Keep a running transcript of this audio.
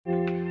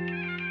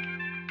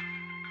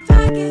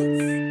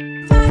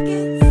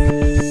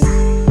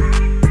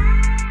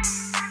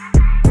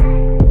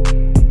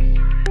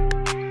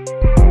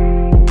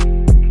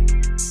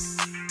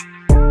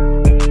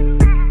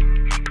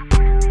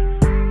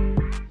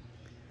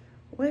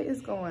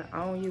is going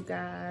on, you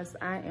guys?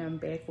 I am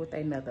back with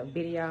another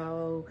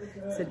video.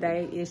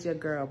 Today is your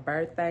girl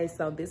birthday,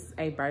 so this is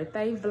a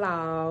birthday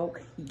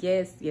vlog.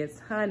 Yes,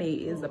 honey,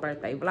 it's a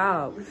birthday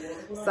vlog.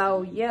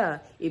 So yeah,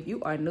 if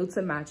you are new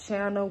to my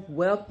channel,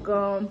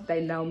 welcome.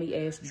 They know me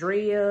as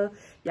Drea.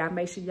 Y'all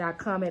make sure y'all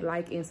comment,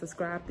 like, and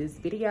subscribe this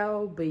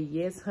video. But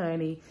yes,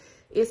 honey,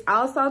 it's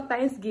also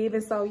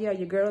Thanksgiving, so yeah,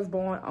 your girl's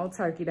born on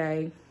Turkey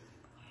Day.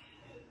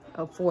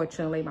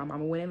 Unfortunately, my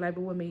mama went in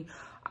labor with me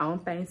on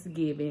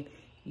Thanksgiving.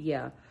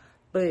 Yeah,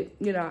 but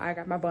you know, I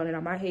got my bonnet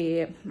on my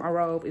head, my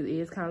robe. It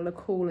is kind of look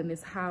cool in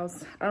this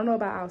house. I don't know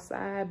about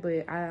outside,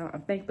 but I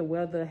think the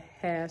weather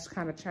has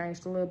kind of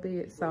changed a little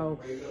bit, so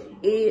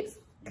it's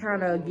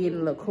kind of getting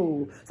a little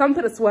cool. So I'm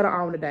gonna put a sweater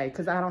on today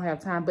because I don't have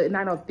time, but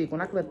not no thick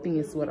one. I can put a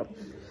thin sweater.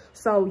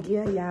 So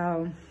yeah,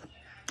 y'all,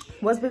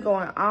 what's been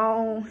going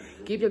on?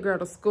 Give your girl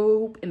the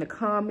scoop in the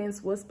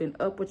comments. What's been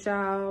up with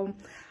y'all?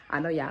 I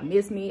know y'all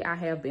miss me. I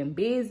have been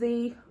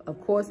busy, of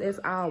course, as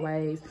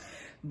always.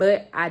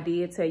 But I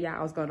did tell y'all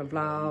I was gonna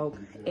vlog.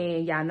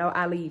 And y'all know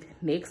I leave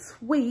next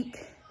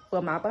week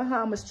for my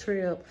Bahamas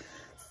trip.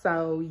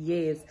 So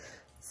yes.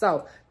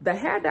 So the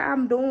hair that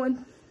I'm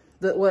doing,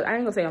 well, I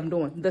ain't gonna say I'm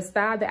doing. The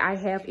style that I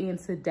have in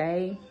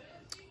today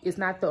is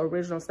not the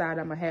original style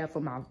that I'm gonna have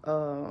for my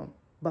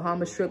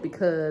Bahamas trip,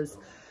 because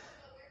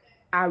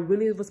I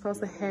really was supposed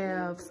to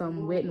have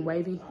some wet and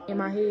wavy in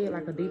my head,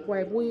 like a deep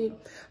wave wig.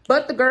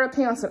 But the girl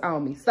canceled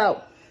on me.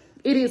 So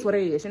it is what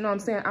it is. You know what I'm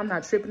saying? I'm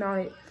not tripping on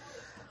it.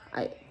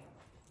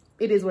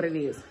 It is what it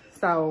is.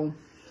 So,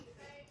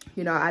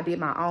 you know, I did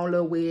my own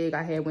little wig.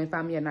 I had went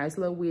find me a nice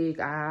little wig.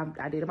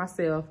 I did it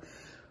myself.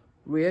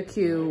 Real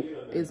cute.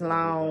 It's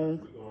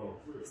long.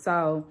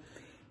 So,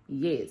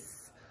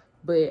 yes.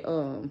 But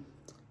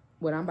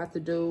what I'm about to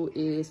do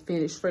is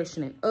finish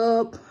freshening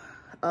up.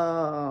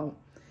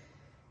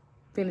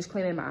 Finish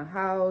cleaning my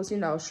house, you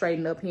know,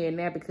 straighten up here and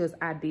there, because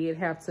I did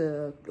have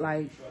to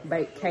like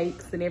bake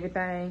cakes and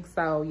everything.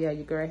 So yeah,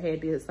 your girl had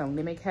did some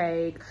lemon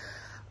cake,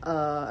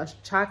 a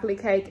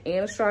chocolate cake,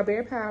 and a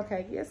strawberry pound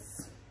cake.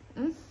 Yes.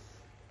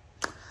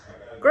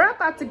 Girl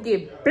about to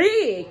get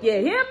big. Yeah,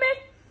 hear me?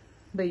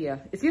 But yeah,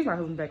 excuse my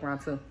husband's background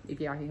too, if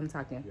y'all hear him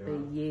talking.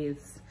 But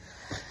yes.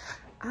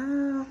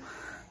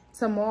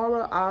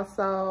 Tomorrow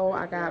also,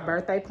 I got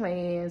birthday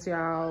plans,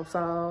 y'all.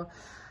 So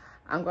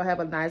I'm gonna have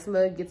a nice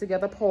little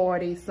get-together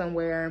party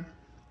somewhere.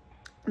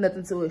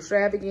 Nothing too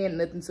extravagant,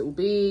 nothing too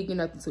big,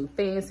 nothing too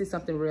fancy,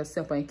 something real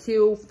simple and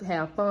cute.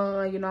 Have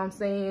fun, you know what I'm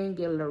saying?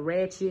 Get a little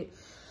ratchet.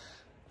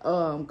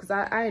 Cause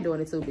I ain't doing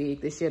it too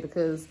big this year,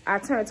 because I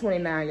turned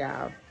 29,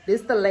 y'all.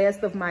 This is the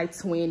last of my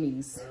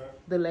 20s.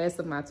 The last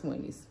of my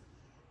 20s.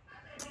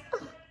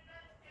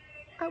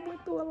 I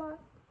went through a lot.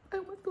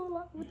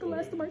 With the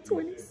last of my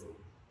 20s.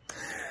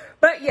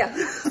 But yeah,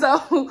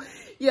 so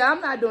yeah,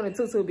 I'm not doing it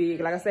too big.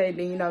 Like I said,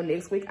 then, you know,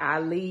 next week I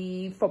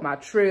leave for my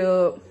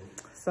trip.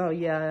 So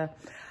yeah,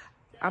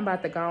 I'm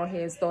about to go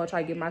ahead and start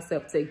trying to get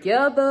myself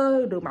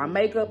together, do my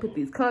makeup, put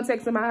these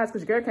contacts in my eyes,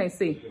 because your girl can't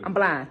see. I'm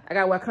blind. I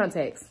gotta wear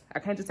contacts. I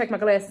can't just take my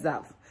glasses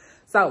off.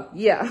 So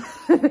yeah,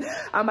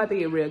 I'm about to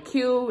get real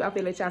cute. I'm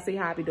gonna let y'all see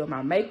how I be doing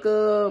my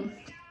makeup.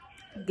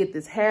 Get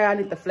this hair, I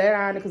need to flat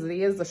iron it because it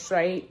is a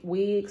straight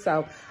wig.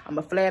 So I'm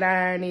gonna flat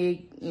iron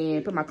it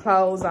and put my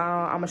clothes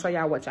on. I'm gonna show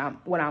y'all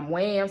what I'm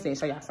wearing. I'm saying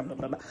show y'all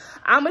something.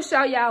 I'm gonna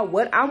show y'all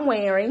what I'm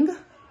wearing.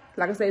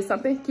 Like I said,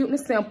 something cute and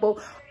simple.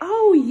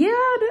 Oh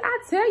yeah, did I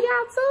tell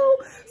y'all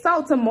too?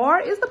 So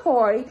tomorrow is the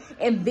party,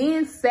 and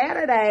then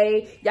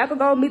Saturday y'all can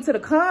go with me to the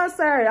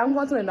concert. I'm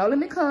going to the No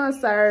Limit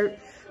concert.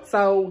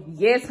 So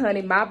yes,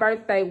 honey, my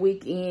birthday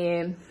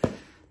weekend.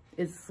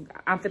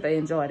 I'm fit to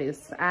enjoy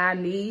this. I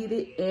need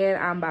it, and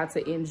I'm about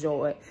to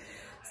enjoy it.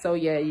 So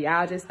yeah,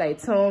 y'all just stay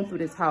tuned through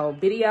this whole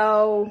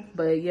video.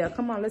 But yeah,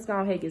 come on, let's go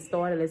ahead and get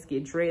started. Let's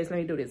get dressed. Let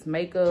me do this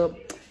makeup.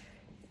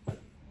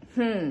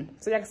 So y'all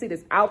can see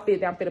this outfit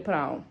that I'm finna put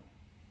on.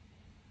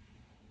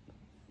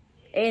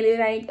 And it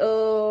ain't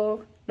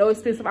no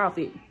expensive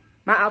outfit.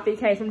 My outfit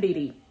came from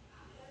Didi.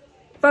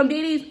 From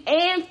Didi's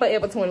and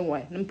Forever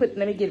 21. Let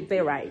me get it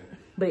there right.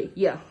 But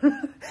yeah,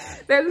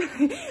 let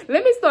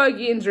me start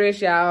getting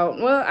dressed, y'all.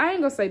 Well, I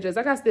ain't gonna say dressed.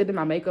 I gotta still do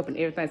my makeup and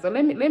everything. So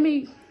let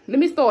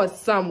me start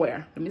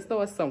somewhere.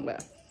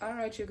 All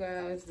right, you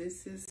guys,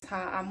 this is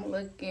how I'm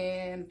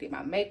looking. Did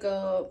my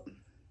makeup.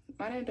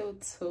 I didn't do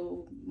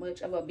too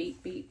much of a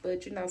beat,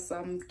 but you know,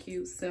 something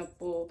cute,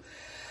 simple.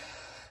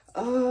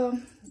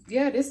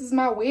 Yeah, this is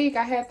my wig.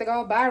 I had to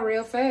go buy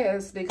real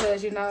fast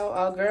because, you know,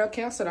 a girl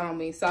canceled on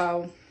me.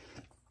 So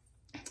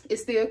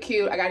it's still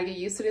cute. I gotta get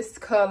used to this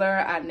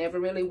color. I never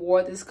really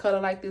wore this color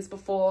like this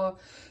before.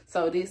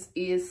 So this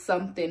is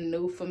something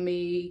new for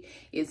me.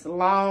 It's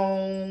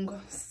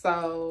long,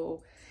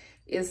 so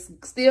it's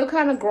still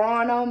kind of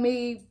growing on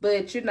me.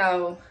 But, you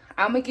know,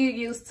 I'm gonna get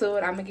used to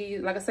it. I'm gonna get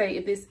used, like I say,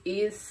 if this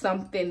is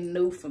something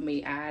new for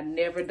me. I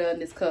never done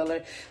this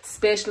color,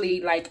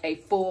 especially like a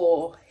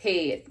full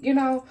head, you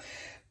know.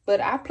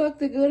 But I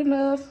plucked it good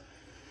enough.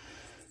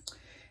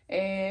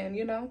 And,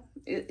 you know,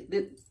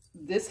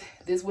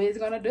 this wig is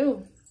gonna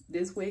do.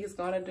 This wig is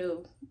gonna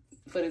do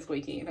for this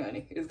weekend,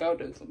 honey. It's gonna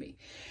do for me.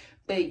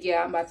 But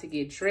yeah, I'm about to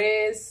get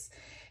dressed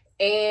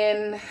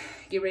and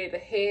get ready to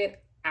head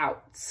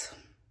out.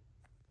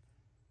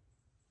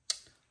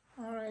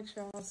 All right,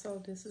 y'all,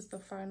 so this is the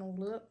final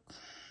look.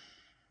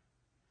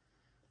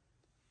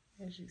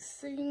 As you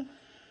see,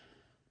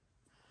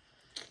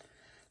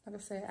 like I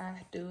said,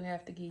 I do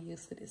have to get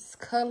used to this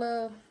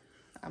color.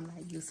 I'm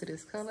not used to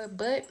this color,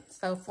 but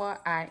so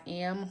far I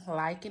am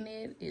liking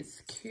it.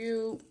 It's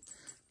cute,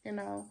 you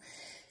know.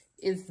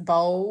 It's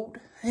bold.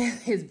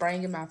 It's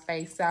bringing my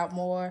face out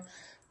more.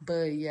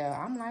 But yeah,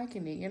 I'm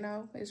liking it, you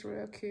know. It's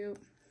real cute.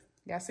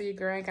 Y'all see your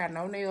girl ain't got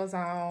no nails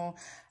on.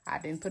 I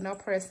didn't put no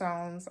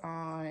press-ons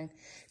on.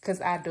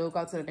 Because I do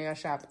go to the nail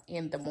shop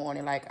in the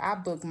morning. Like, I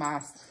book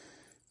my...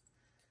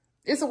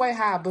 It's the way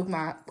how I book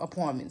my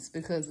appointments.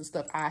 Because the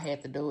stuff I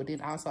had to do.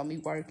 Then also me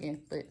working.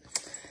 But...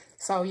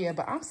 So, yeah,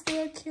 but I'm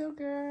still cute,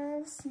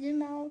 girls. You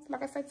know,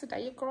 like I said,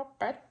 today your girl's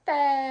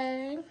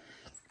birthday.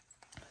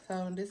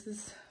 So, this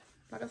is...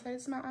 Like I said,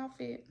 it's my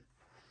outfit.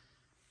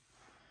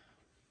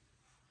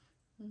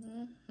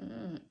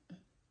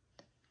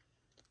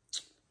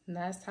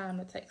 Now it's time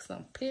to take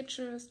some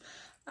pictures.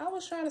 I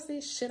was trying to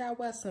see, should I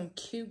wear some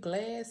cute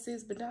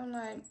glasses? But I'm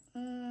like,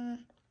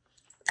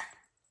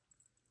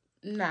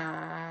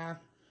 nah.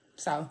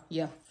 So,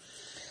 yeah.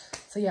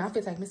 So, yeah, I'm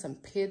gonna take me some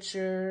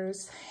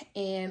pictures.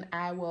 And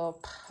I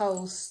will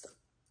post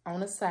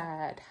on the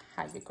side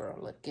how your girl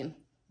looking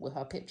with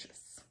her pictures.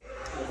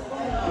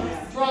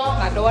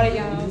 My daughter,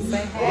 y'all,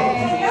 say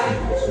hey.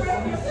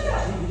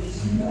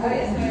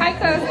 Hi,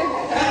 cousin.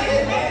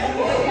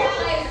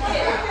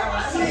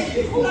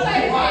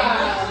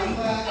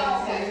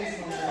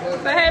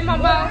 Say hey,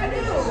 mama.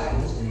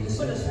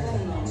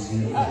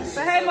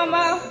 Say hey,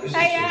 mama.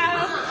 Hey,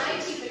 y'all.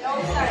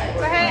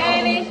 Say hey,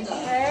 Annie.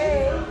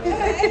 Hey.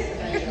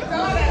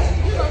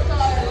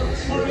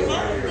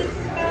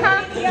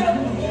 Huh?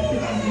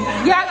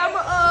 Yeah, I'm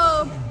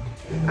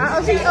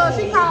she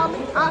called me.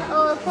 I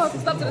put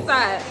some stuff to the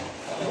side.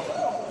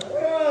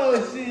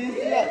 Oh,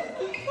 shit.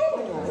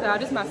 So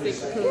this is my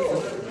sixth cousin.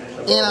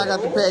 And I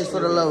got the page for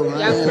the low,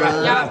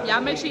 man.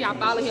 Y'all make sure y'all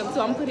follow him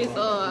too. I'm gonna put his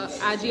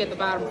IG at the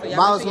bottom. So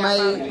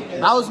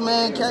Boss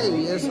Man K.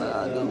 Yes,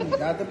 I do.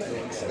 Got the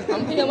page. I'm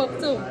gonna put him up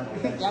too.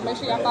 Y'all make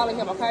sure y'all follow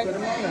him, okay?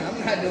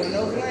 I'm not doing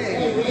no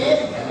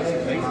play.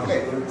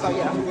 So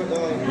yeah.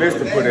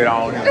 Mr. put it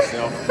on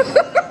himself.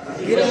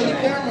 Get on the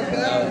camera,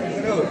 pal.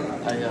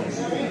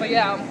 But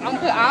yeah, I'm gonna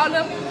put all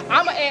them.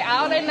 I'm gonna add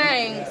all their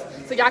names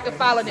so y'all can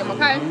follow them,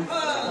 okay?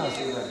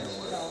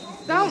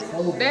 Don't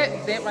that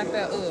right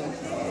there.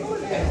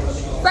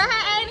 Say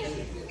hi, Annie.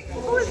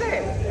 Who is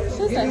that?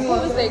 She said, who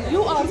is that?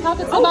 You are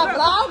talking to my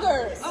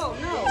vloggers. Oh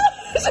no.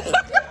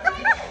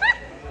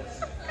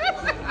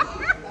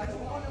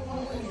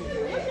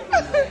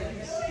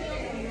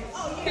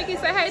 Kiki,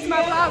 say hey to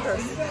my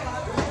vloggers.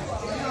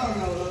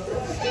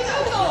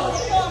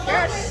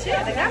 Girl, shit, I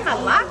got my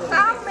locks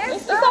off.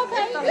 It's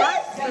okay. The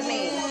locks for me.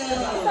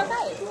 It's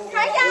okay.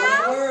 Hey,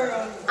 y'all.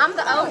 I'm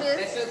the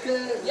oldest.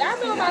 Y'all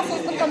remember my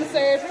sister from the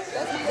surgery?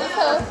 That's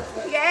her.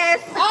 Yes.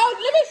 Oh,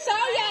 let me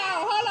show y'all.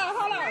 Hold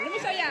on. Let me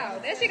show y'all.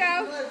 There she go.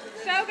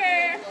 Show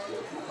girl.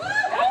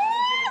 Oh,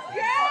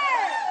 yeah.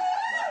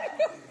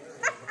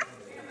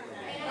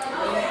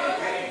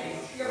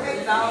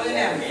 It's all in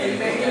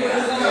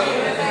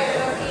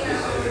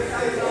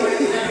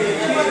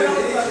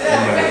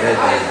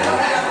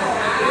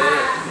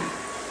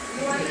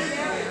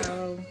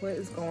what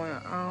is going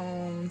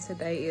on?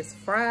 Today is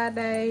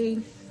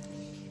Friday.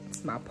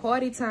 It's my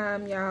party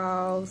time,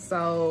 y'all.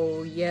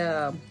 So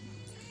yeah,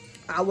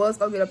 I was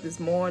gonna get up this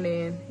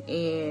morning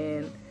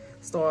and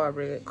start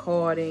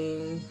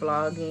recording,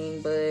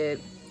 vlogging, but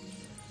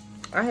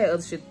I had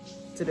other shit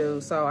to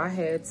do, so I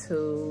had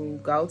to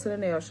go to the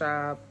nail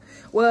shop.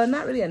 Well,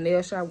 not really a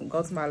nail shop.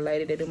 Go to my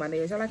lady that do my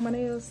nails. Y'all like my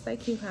nails? They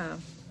cute, huh?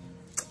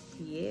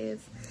 Yes.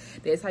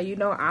 That's how you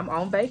know I'm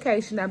on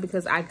vacation now,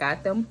 because I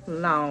got them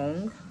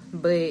long.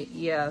 But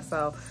yeah,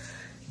 so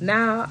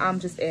now I'm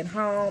just at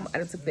home. I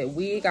just took that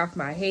wig off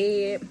my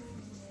head,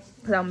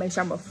 because I'm gonna make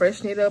sure I'm gonna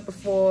freshen it up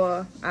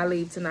before I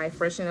leave tonight.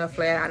 Freshen it up,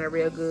 flat iron it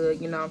real good,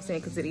 you know what I'm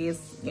saying? Because it is,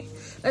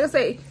 like I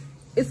say,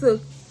 it's a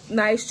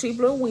nice cheap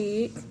little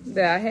wig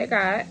that I had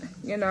got,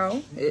 you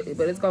know,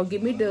 but it's gonna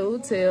get me due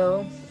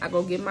till I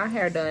go get my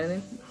hair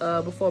done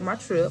before my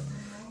trip.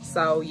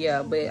 So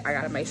yeah, but I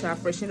gotta make sure I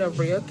freshen it up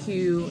real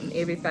cute and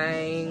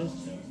everything.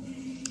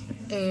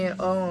 And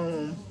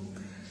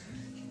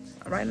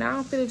right now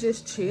I'm finna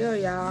just chill,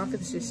 y'all. I'm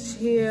finna just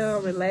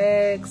chill,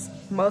 relax.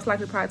 Most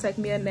likely probably take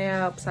me a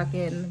nap so I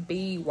can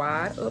be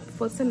wide up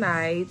for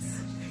tonight.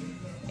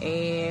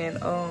 And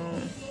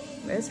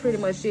that's pretty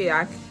much it.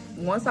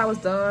 Once I was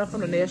done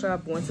from the nail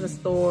shop, went to the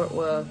store,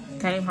 well,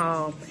 came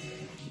home.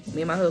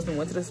 Me and my husband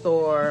went to the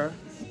store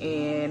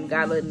and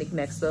got a little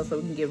knick-knack stuff so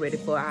we can get ready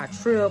for our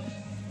trip.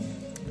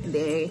 And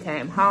then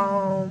came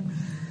home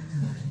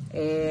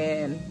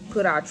and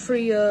put our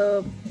tree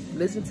up,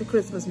 listened to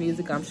Christmas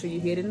music. I'm sure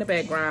you hear it in the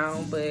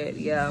background, but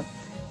yeah,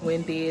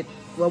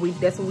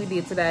 that's what we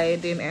did today.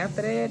 And then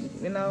after that,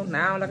 you know,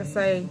 now like I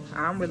say,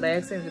 I'm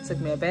relaxing. It took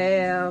me a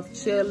bath,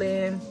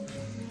 chilling,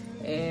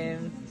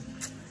 and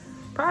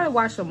probably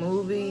watch a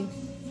movie.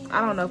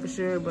 I don't know for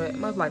sure, but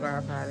most likely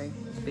I'll probably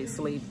be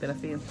asleep. And I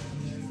feel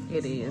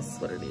it is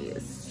what it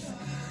is.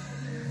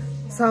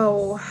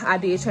 So I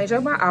did change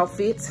up my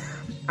outfit.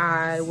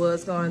 I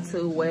was going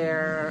to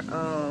wear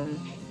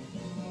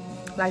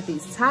like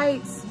these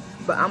tights,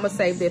 but I'm gonna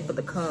save that for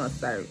the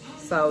concert.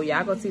 So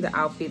y'all go see the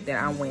outfit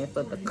that I'm wearing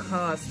for the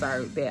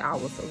concert that I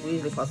was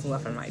originally supposed to wear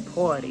for my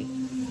party.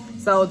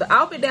 So the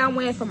outfit that I'm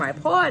wearing for my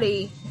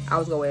party, I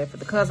was gonna wear it for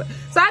the concert.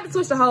 So I had to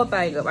switch the whole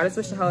thing up. I just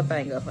switched the whole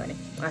thing up, honey.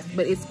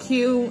 But it's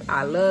cute.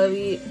 I love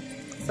it.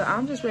 So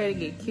I'm just ready to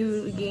get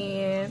cute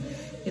again.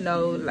 You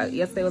know, like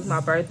yesterday was my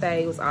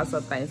birthday. It was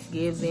also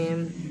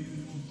Thanksgiving.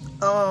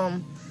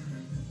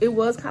 It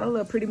was kind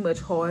of pretty much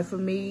hard for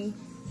me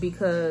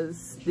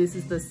because this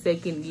is the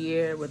second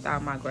year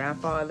without my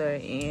grandfather,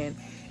 and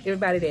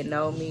everybody that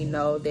know me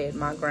know that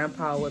my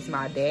grandpa was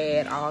my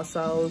dad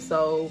also.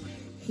 So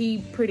he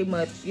pretty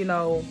much, you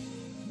know,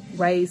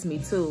 raised me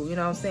too, you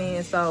know what I'm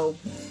saying? So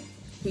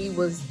he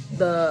was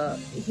the,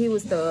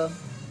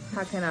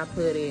 how can I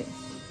put it?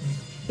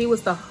 He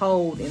was the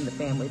hold in the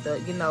family,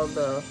 you know,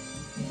 the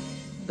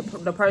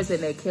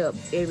person that kept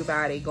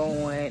everybody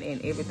going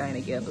and everything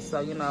together.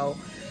 So, you know,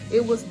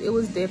 it was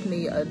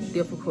definitely a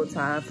difficult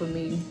time for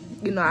me.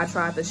 You know, I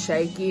tried to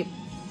shake it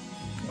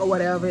or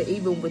whatever,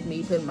 even with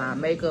me putting my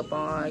makeup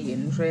on,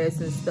 getting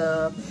dressed and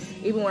stuff.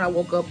 Even when I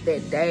woke up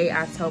that day,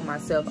 I told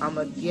myself I'm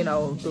gonna, you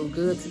know, do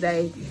good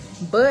today.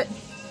 But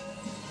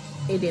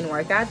it didn't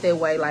work out that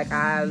way. Like,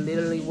 I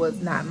literally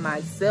was not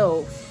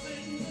myself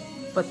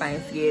for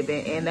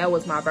Thanksgiving, and that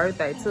was my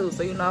birthday too.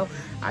 So, you know,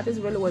 I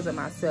just really wasn't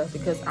myself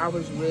because I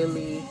was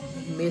really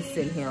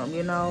missing him,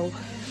 you know.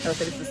 Like I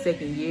said, it's the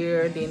second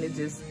year, then it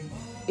just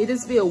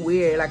feel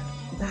weird. Like,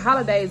 the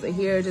holidays are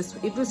here, it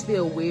just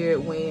feel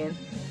weird when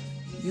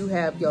you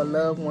have your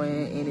loved one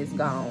and it's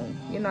gone,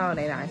 you know, and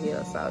they're not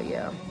here. So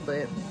yeah,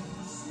 but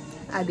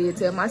I did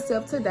tell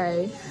myself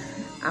today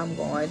I'm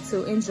going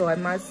to enjoy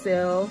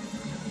myself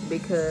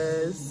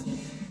because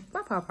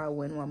my papa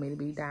wouldn't want me to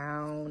be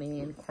down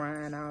and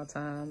crying all the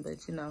time.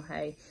 But you know,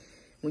 hey,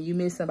 when you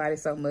miss somebody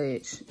so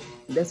much,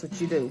 that's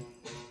what you do,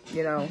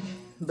 you know.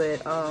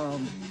 But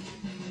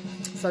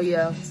so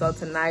yeah, so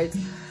tonight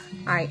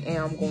I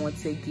am going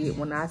to get,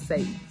 when I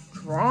say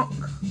drunk,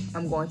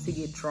 I'm going to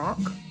get drunk.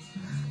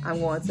 I'm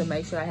going to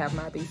make sure I have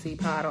my BC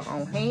powder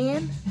on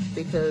hand,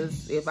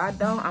 because if I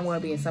don't, I'm going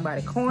to be in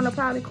somebody's corner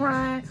probably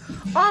crying.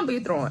 Or I'm going to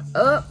be throwing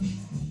up.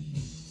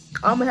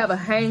 I'm going to have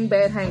a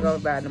bad hangover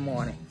by in the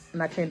morning.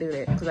 And I can't do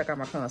that because I got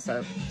my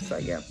concert. So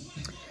yeah.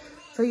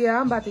 So yeah,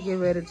 I'm about to get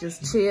ready to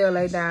just chill,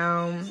 lay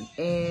down.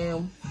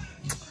 And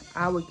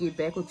I will get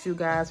back with you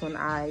guys when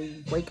I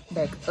wake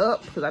back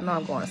up, because I know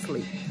I'm going to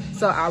sleep.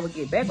 So I will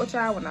get back with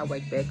y'all when I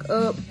wake back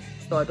up.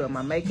 Start doing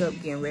my makeup,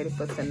 getting ready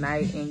for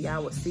tonight, and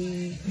y'all will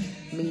see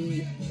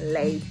me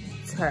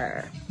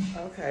later.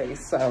 Okay,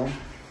 so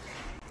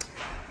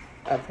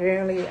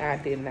apparently I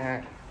did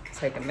not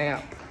take a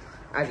nap.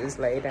 I just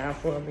laid down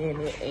for a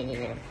minute, and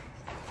me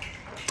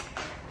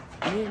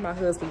and my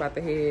husband about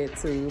to head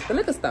to the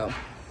liquor store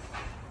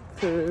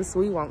because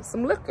we want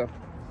some liquor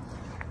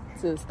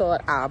to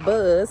start our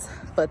buzz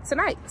for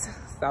tonight.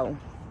 So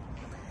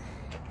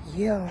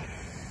yeah,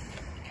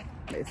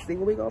 let's see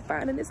what we gonna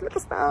find in this liquor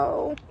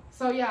store.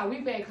 So yeah, we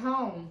back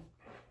home.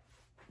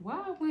 Why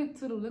I went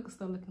to the liquor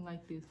store looking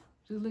like this?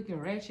 Just looking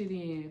ratchet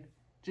and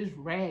just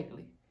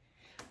raggedy.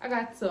 I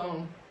got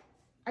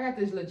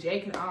this little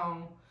jacket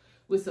on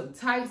with some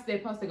tights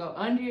that supposed to go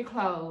under your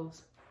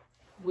clothes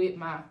with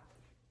my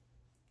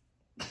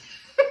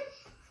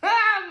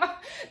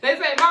they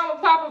say mama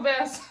papa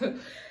best. Them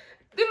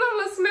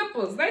little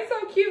slippers. They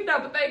so cute though,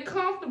 but they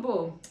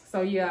comfortable.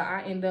 So yeah,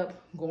 I end up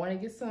going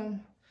to get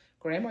some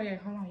grandma. Yeah,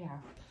 hold on, y'all.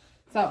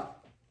 So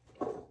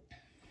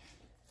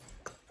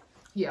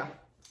yeah,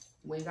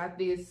 we got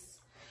this.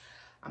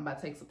 I'm about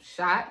to take some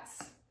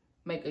shots,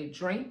 make a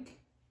drink,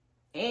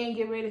 and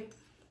get ready.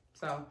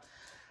 So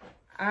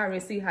I already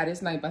see how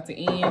this night about to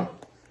end.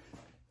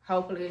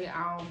 Hopefully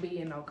I don't be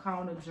in no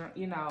corner,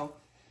 you know,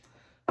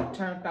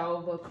 turned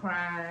over,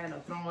 crying or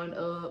throwing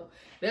up.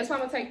 That's why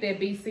I'm gonna take that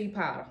BC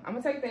powder. I'm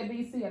gonna take that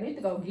BC. I need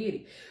to go get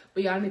it.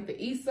 But y'all need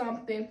to eat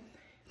something,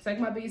 take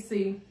my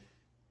BC,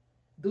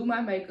 do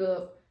my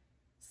makeup,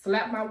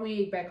 slap my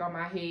wig back on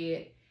my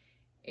head,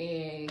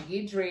 and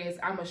get dressed.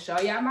 I'm gonna show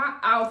y'all my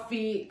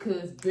outfit,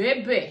 cause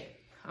baby,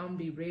 I'm gonna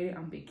be ready, I'm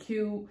gonna be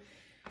cute.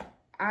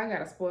 I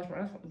got a sports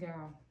bra,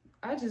 y'all.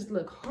 I just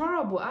look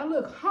horrible. I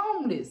look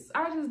homeless.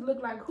 I just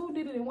look like who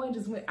did it and one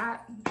just went. I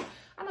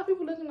know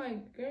people looking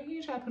like, girl, you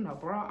ain't trying to put no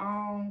bra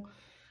on,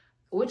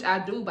 which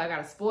I do, but I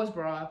got a sports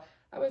bra.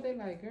 I bet they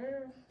like,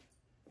 girl,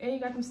 and you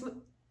got them slip.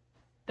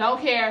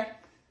 Don't care.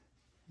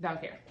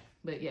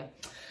 But yeah.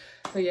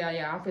 So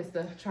yeah, I'm just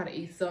to try to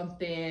eat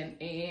something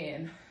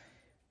and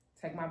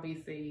take my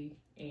BC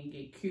and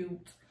get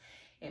cute,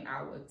 and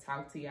I will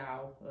talk to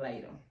y'all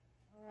later.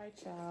 All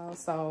right, y'all,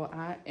 so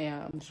I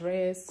am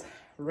dressed,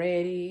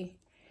 ready,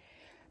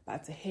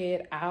 about to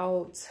head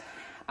out.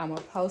 I'm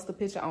gonna post a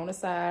picture on the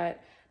side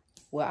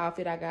what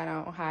outfit I got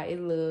on, how it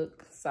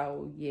looked.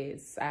 So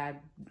yes,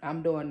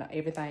 I'm doing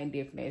everything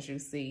different as you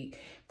see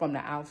from the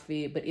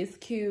outfit, but it's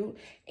cute.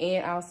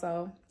 And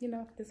also, you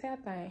know, this hair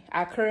thing,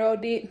 I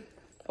curled it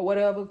or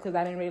whatever because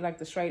I didn't really like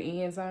the straight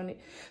ends on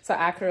it, so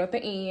I curled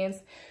the ends.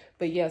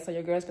 But yeah, so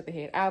your girl's got to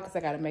head out because I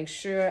got to make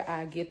sure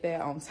I get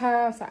there on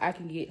time so I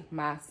can get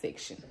my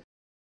section.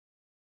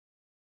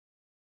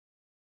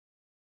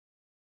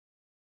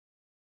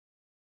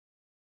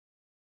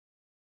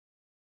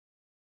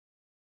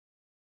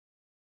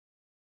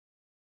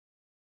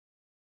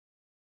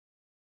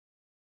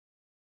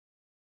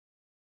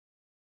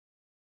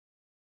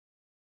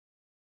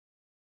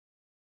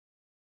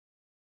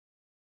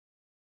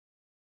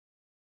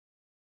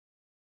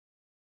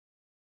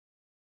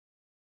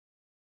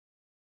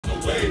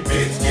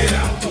 Bitch, get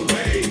out the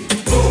way.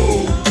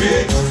 Move,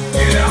 bitch,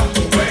 get out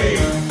the way.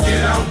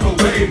 Get out the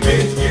way,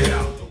 bitch, get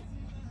out the way.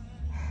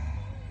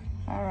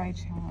 All right,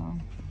 y'all.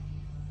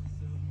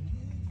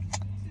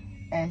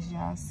 As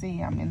y'all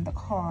see, I'm in the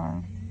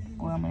car.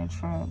 Well, I'm in the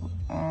truck.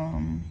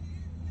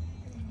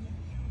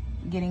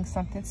 Getting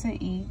something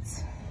to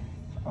eat.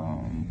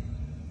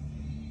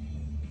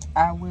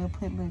 I will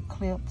put little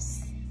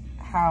clips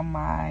how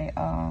my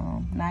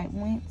night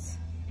went.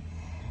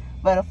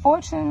 But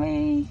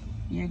unfortunately,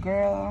 your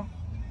girl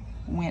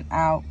went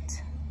out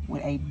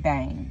with a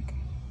bang.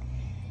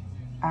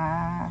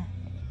 I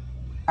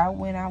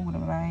went out with a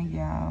bang,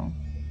 y'all.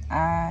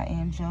 I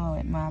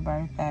enjoyed my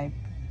birthday.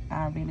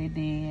 I really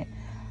did.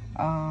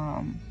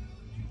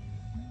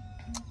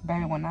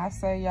 Baby, when I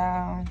say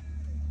y'all,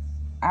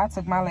 I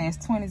took my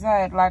last 20s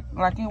out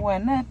like it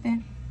wasn't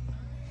nothing.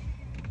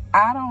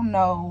 I don't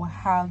know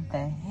how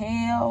the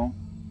hell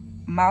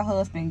my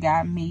husband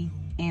got me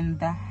in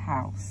the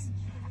house.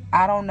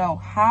 I don't know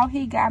how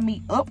he got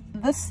me up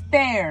the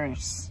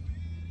stairs.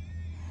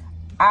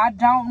 I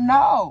don't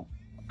know.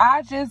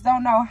 I just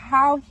don't know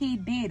how he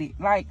did it.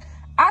 Like,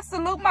 I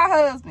salute my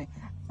husband.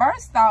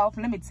 First off,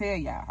 let me tell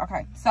y'all.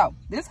 Okay, so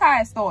this is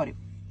how it started.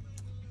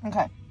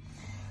 Okay,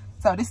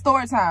 so this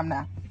story time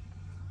now.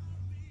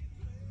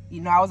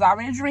 You know, I was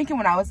already drinking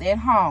when I was at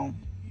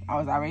home. I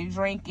was already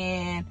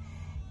drinking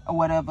or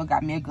whatever.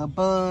 Got me a good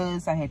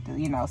buzz. I had to,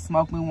 you know,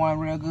 smoke me one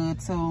real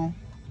good too.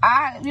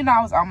 I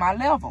was on my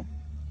level.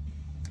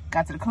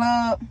 Got to the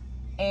club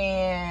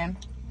and,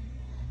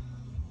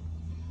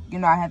 you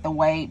know, I had to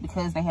wait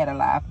because they had a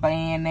live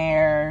band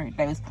there.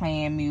 They was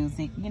playing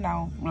music, you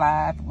know,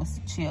 live. It was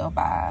a chill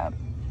vibe.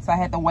 So I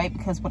had to wait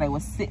because where they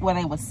was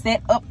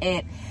set up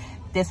at,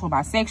 that's where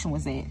my section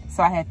was at.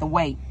 So I had to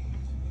wait.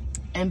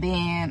 And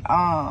then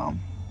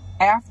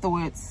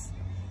afterwards,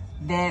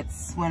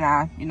 that's when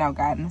I, you know,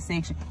 got in the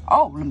section.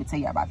 Oh, let me tell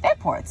you about that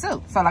part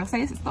too. So like I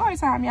say, it's story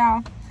time,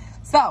 y'all.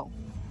 So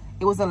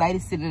it was a lady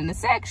sitting in the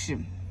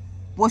section.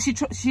 Well, she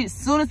as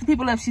soon as the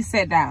people left, she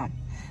sat down.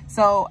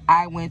 So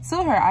I went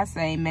to her. I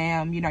say,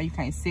 ma'am, you know, you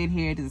can't sit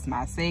here. This is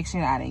my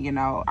section. I didn't, you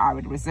know, I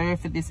already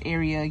reserved for this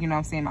area. You know what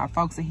I'm saying? My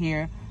folks are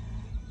here.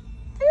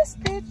 This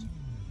bitch,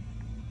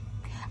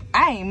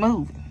 I ain't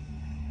moving.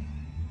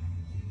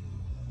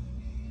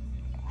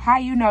 How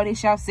you know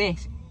this your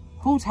section?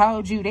 Who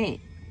told you that?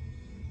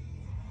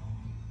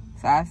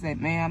 So I said,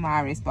 ma'am, I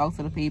already spoke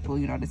to the people.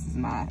 You know, this is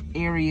my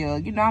area.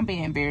 You know, I'm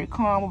being very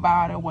calm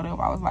about it,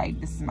 whatever. I was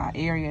like, this is my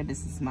area.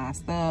 This is my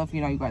stuff.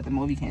 You know, you got the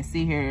move. You can't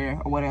sit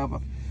here or whatever.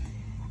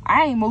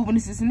 I ain't moving,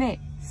 this and that.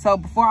 So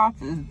before I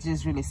could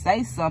just really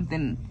say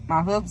something,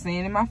 my husband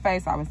saying in my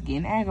face, I was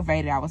getting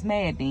aggravated. I was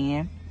mad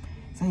then.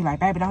 So he like,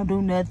 baby, don't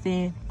do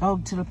nothing. Go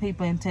to the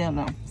people and tell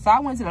them. So I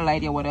went to the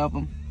lady or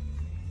whatever.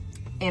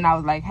 And I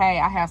was like, hey,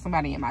 I have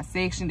somebody in my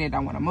section that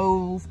don't want to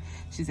move.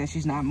 She said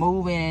she's not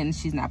moving.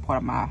 She's not part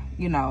of my,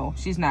 you know,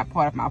 she's not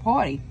part of my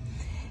party.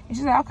 And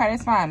she said, okay,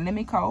 that's fine. Let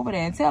me go over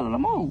there and tell her to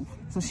move.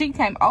 So she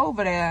came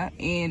over there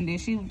and then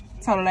she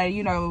told the lady,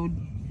 you know,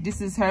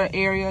 this is her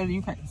area.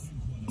 You can't,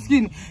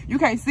 excuse me, you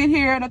can't sit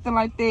here or nothing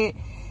like that.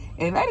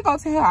 And lady go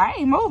tell her, I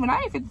ain't moving.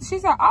 She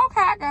said,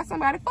 okay, I got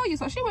somebody for you.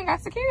 So she went and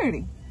got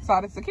security. So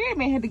the security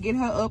man had to get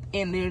her up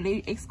and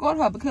literally escort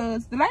her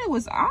because the lady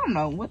was, I don't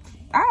know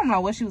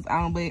what she was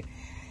on, but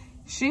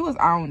she was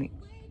on it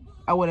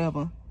or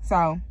whatever.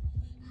 So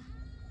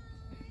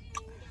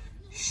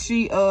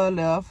she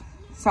left.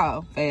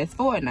 So fast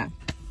forward now.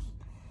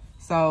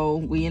 So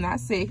we in our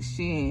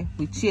section,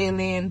 we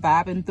chilling,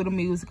 vibing through the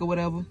music or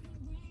whatever.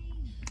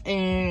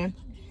 And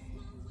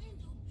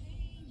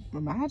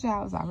remind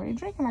y'all, I was already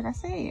drinking, like I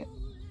said.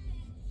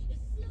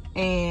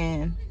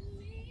 And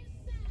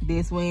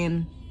this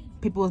when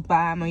people was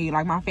buying me,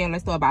 like my family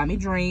started buying me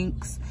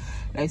drinks.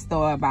 They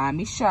started buying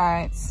me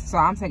shots. So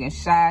I'm taking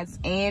shots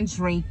and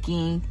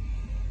drinking.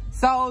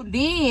 So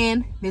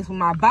then, this when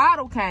my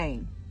bottle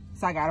came.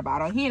 So I got a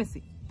bottle of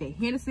Hennessy. The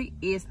Hennessy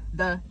is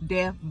the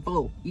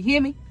devil. You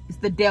hear me? It's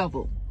the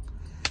devil.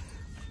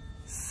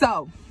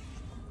 So,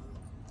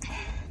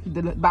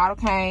 the bottle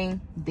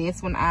came.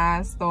 That's when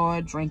I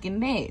started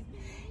drinking that.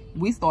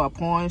 We started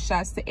pouring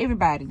shots to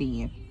everybody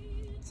then.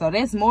 So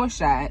that's more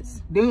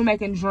shots. Then we're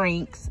making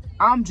drinks.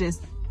 I'm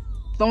just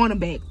throwing them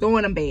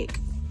back.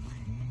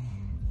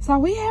 So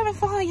we having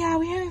fun, y'all.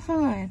 We having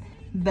fun.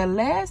 The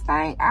last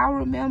thing I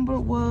remember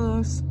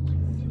was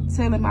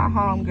telling my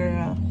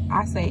homegirl,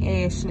 I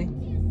say, Ashley,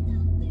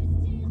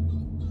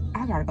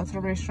 I gotta go to the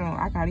restroom.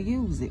 I gotta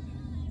use it.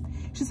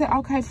 She said,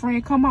 okay,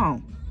 friend, come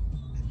on.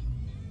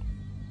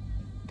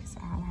 That's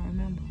all I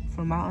remember.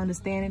 From my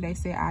understanding, they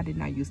said I did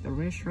not use the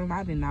restroom.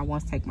 I did not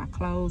want to take my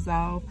clothes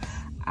off.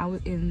 I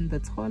was in the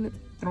toilet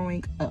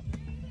throwing up.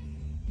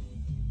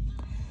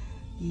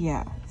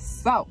 Yeah,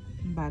 so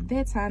by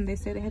that time, they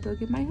said they had to go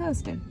get my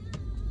husband.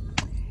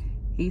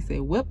 He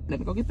said, well, let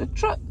me go get the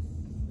truck.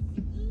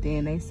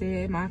 Then they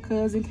said my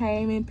cousin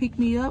came and picked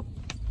me up,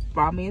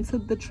 brought me into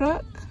the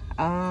truck.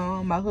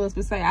 My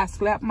husband say I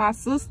slapped my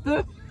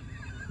sister.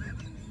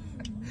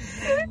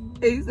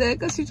 He said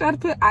because she tried to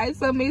put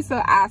ice on me,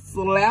 so I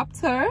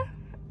slapped her.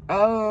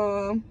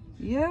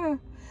 Yeah.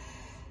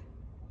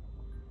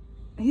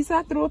 He said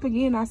I threw up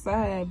again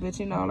outside, but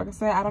you know, like I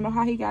said, I don't know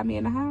how he got me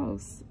in the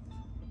house.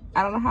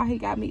 I don't know how he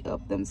got me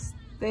up them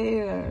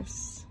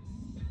stairs,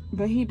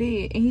 but he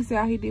did. And he said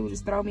all he did was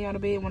just throw me on the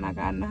bed when I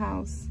got in the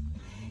house.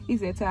 He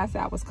said till I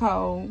said I was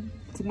cold,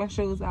 took my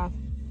shoes off,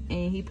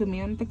 and he put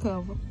me under the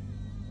cover.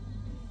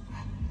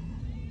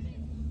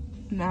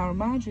 Now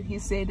remind you, he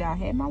said that I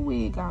had my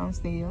wig on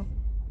still.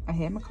 I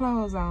had my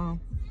clothes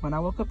on. When I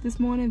woke up this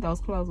morning,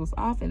 those clothes was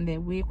off and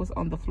that wig was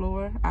on the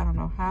floor. I don't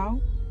know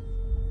how,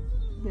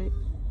 but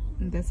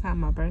that's how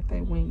my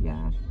birthday went,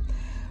 y'all.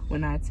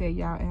 When I tell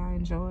y'all I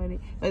enjoyed it.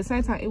 But at the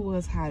same time, it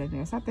was hot in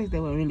there, so I think they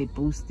would really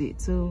boost it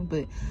too.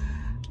 But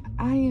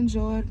I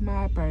enjoyed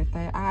my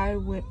birthday. I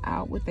went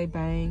out with a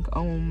bang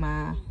on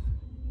my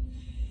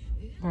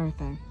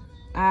birthday.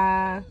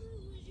 I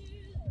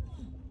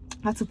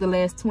took the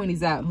last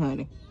 20s out,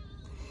 honey.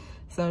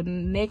 So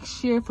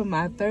next year for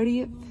my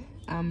 30th,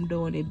 I'm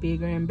doing it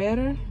bigger and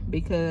better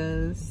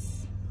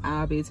because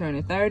I'll be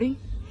turning 30.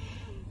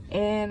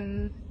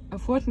 And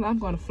unfortunately, I'm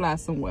going to fly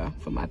somewhere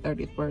for my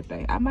 30th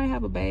birthday. I might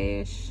have a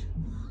bash,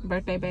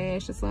 birthday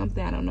bash or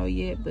something. I don't know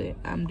yet, but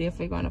I'm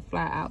definitely going to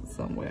fly out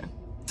somewhere.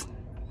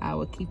 I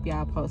will keep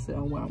y'all posted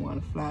on where I'm going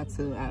to fly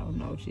to. I don't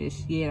know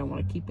just yet. I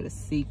want to keep it a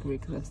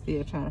secret because I'm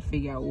still trying to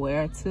figure out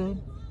where to.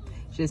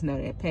 Just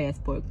know that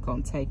passport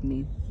going to take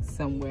me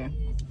somewhere.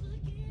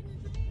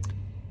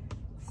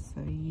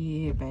 So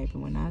yeah, baby,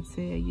 when I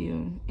tell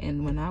you,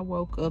 and when I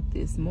woke up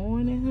this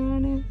morning,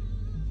 honey,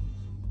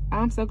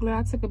 I'm so glad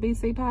I took a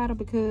BC powder,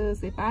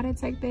 because if I didn't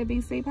take that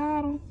BC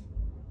powder,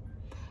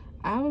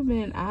 I would have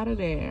been out of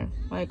there.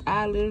 Like,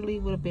 I literally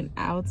would have been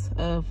out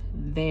of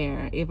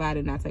there if I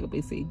did not take a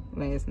BC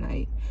last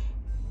night.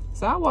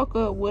 So I woke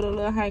up with a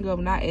little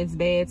hangover, not as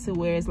bad to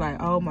where it's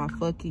like, oh my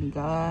fucking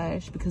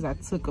gosh, because I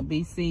took a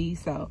BC.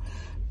 So,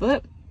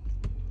 but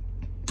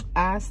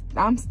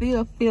I'm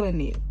still feeling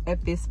it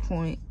at this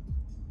point.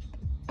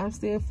 I'm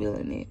still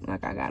feeling it.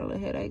 Like, I got a little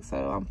headache,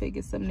 so I'm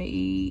thinking something to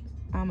eat.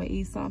 I'm gonna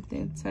eat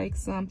something, take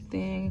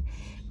something,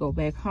 go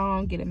back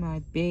home, get in my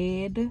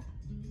bed,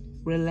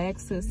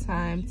 relax. It's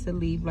time to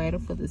leave later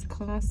for this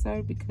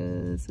concert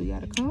because we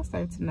got a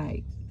concert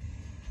tonight.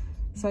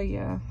 So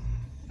yeah,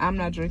 I'm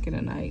not drinking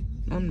tonight.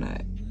 I'm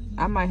not.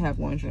 I might have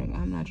one drink.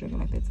 I'm not drinking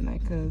like that tonight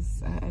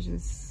because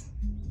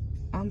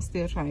I'm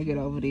still trying to get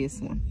over this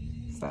one.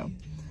 So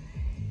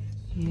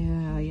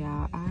yeah,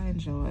 y'all, I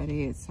enjoyed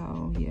it.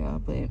 So yeah,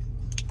 but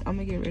I'm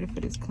gonna get ready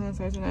for this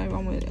concert tonight.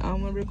 I'm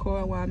gonna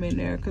record while I'm in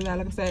there, because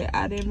like I say,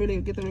 I didn't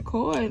really get to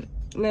record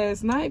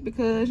last night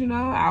because, you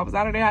know, I was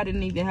out of there. I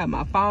didn't even have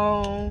my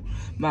phone.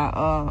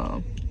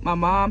 My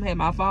mom had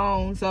my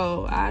phone,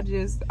 so I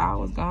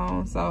was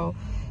gone. So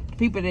the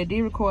people that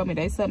did record me,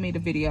 they sent me the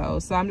video.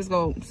 So I'm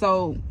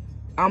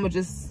gonna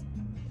just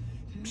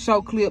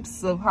show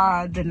clips of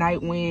how the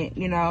night went.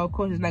 You know, of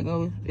course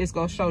it's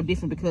gonna show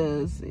different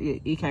because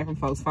it came from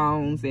folks'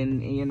 phones,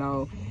 and you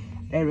know,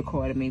 they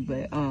recorded me.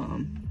 But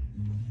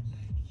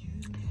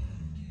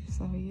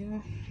so yeah,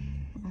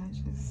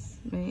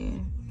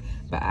 man.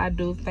 But I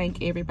do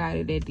thank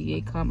everybody that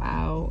did come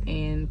out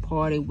and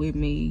party with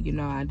me. You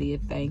know, I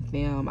did thank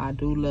them. I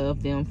do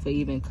love them for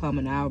even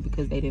coming out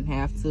because they didn't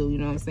have to, you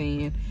know what I'm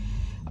saying?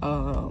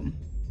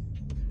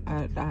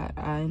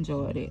 I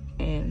enjoyed it,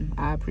 and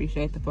I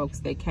appreciate the folks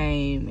that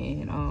came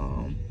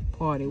and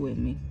party with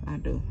me. I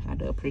do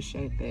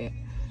appreciate that.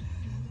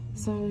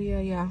 So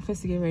yeah, I'm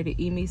supposed to get ready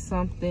to eat me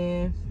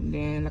something, and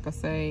then, like I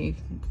say,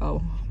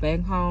 go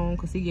back home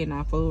because he getting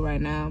our food right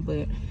now.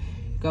 But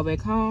go back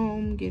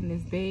home, get in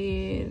his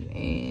bed,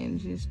 and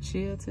just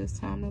chill till it's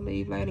time to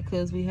leave later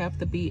because we have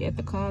to be at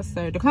the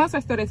concert. The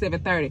concert started at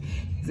 7:30.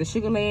 It's a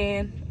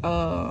Sugarland.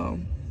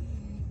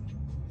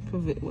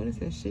 What is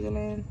that?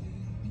 Sugarland?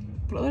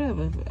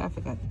 Whatever. I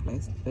forgot the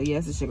place. But yeah,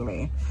 it's a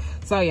Sugarland.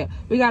 So yeah,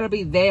 we gotta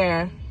be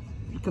there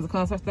because the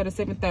concert started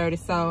at 7:30.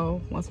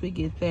 So once we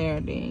get there,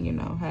 then, you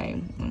know, hey,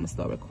 I'm gonna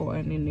start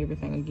recording and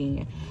everything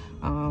again.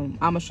 I'm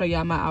gonna show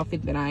y'all my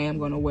outfit that I am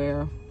gonna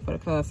wear for the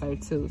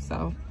concert too.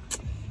 So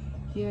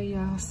yeah,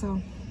 y'all.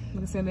 So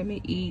like I said, let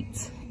me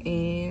eat,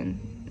 and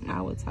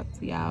I will talk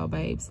to y'all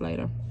babes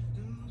later.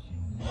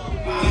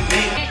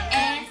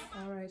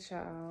 All right,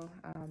 y'all,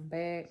 I'm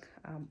back.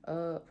 I'm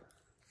up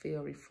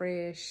feel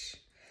refreshed.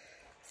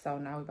 So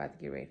now we're about to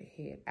get ready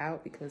to head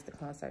out because the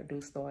concert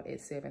do start at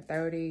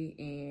 7:30,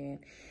 and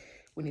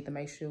we need to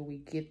make sure we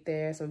get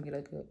there so we can get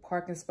a good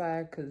parking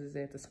spot because it's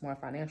at the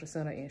Smart Financial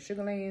Center in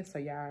Sugar Land. So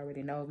y'all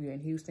already know if you're in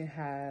Houston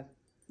how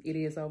it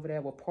is over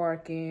there with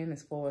parking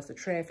as far as the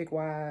traffic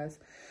wise.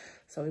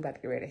 So we about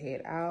to get ready to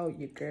head out.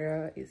 Your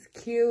girl is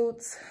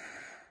cute.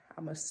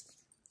 I'm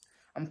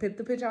gonna put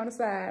the picture on the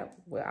side.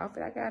 What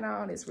outfit I got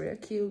on, it's real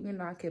cute. You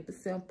know, I kept it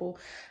simple.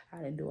 I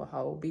didn't do a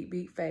whole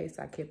beat face.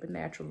 I kept it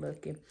natural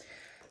looking.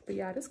 But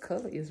yeah, this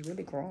color is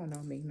really growing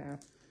on me now.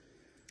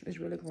 It's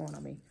really growing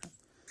on me.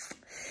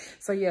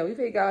 So yeah, we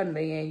finna go and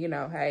then, you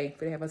know, hey,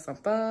 finna have some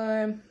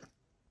fun.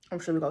 I'm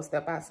sure we're gonna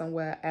step out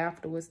somewhere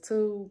afterwards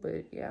too.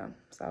 But yeah,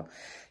 so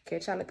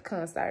catch y'all at the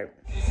concert.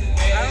 All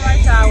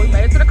right, y'all, we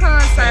made it to the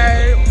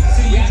concert.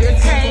 We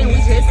just came, we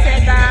just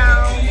sat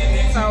down.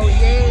 So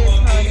yes,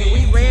 honey,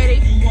 we ready.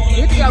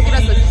 We need to go get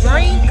us a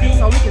drink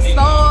so we can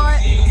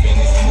start.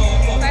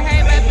 Say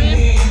hey,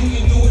 baby.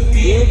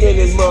 You get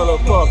this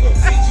motherfucker.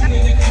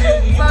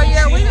 So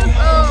yeah, we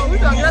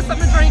gonna get us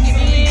something to drink and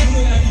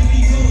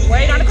then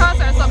wait on the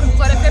concert. So cause we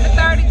got at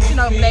 7:30, you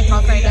know, black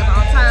concert ain't never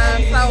on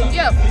time. So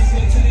yeah,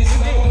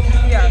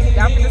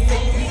 y'all finna see.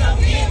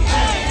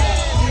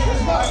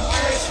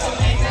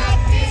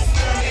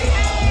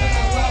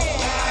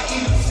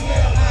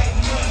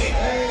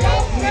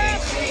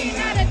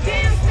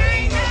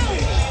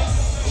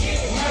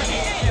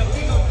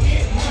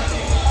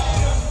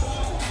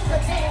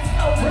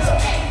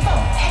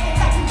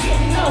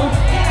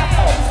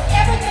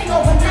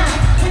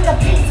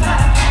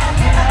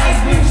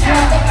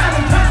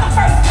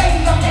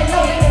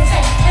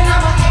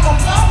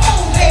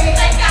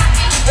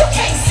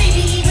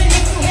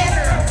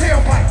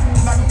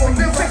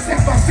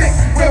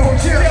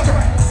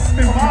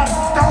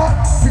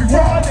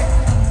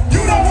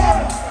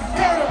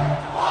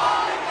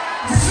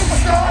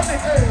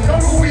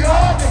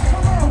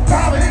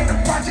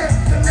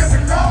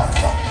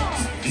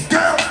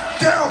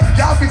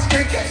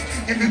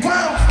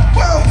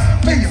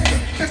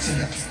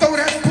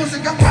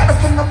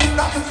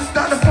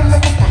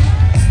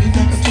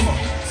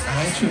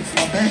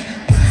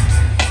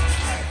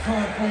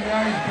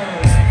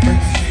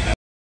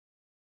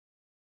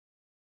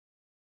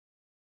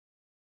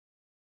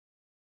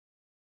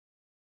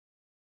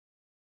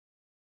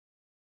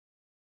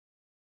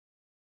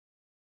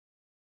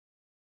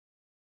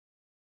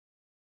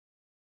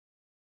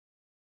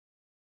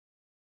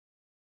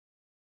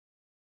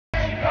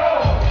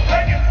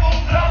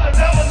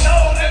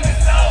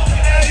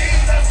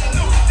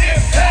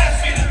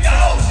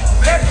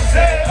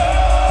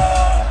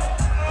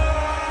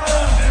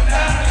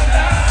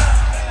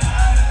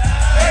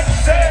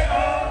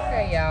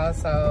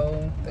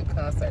 So the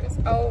concert is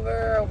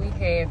over. We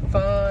had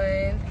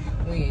fun.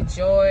 We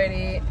enjoyed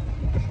it.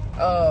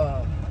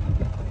 How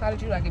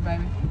did you like it,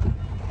 baby?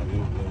 I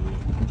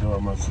did enjoy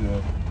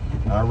myself.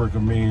 I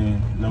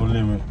recommend No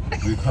Limit.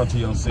 We come to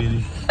your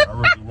city. I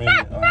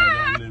recommend No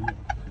Limit.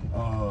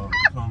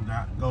 Come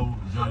down, go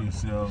enjoy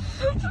yourself.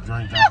 Get your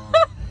drink on.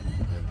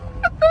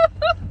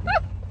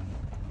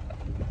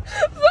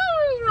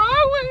 Something's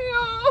wrong with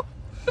him.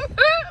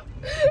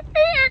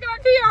 He acting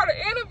like he on an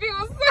interview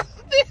or something.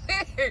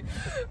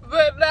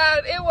 But nah,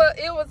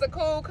 it was a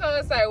cool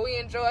concert. We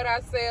enjoyed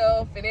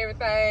ourselves and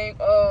everything.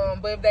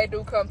 But if they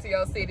do come to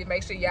your city,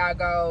 make sure y'all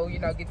go, you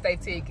know, get their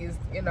tickets.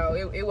 You know,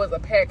 it was a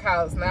packed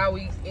house. Now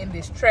we in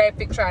this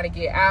traffic trying to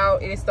get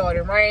out. It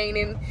started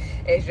raining,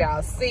 as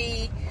y'all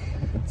see.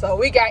 So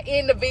we got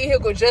in the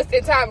vehicle just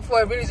in time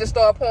before it really just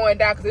started pouring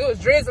down because it was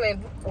drizzling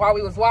while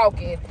we was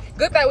walking.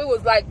 Good thing we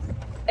was like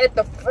at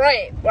the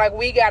front. Like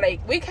we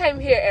came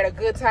here at a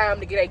good time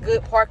to get a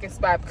good parking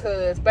spot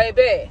because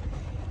baby,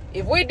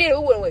 if we did,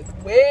 we would have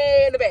went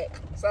way in the back.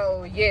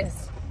 So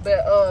yes,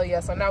 but yeah.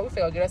 So now we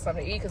feel get us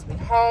something to eat because we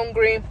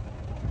hungry.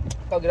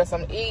 Go get us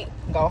something to eat.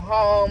 Go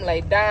home,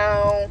 lay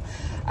down.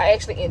 I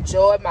actually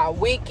enjoyed my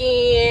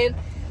weekend.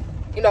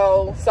 You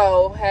know,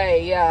 so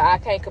hey, yeah, I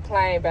can't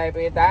complain,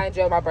 baby. I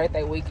enjoyed my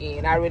birthday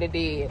weekend. I really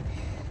did.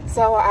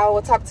 So I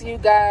will talk to you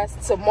guys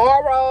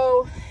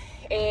tomorrow,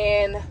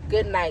 and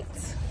good night.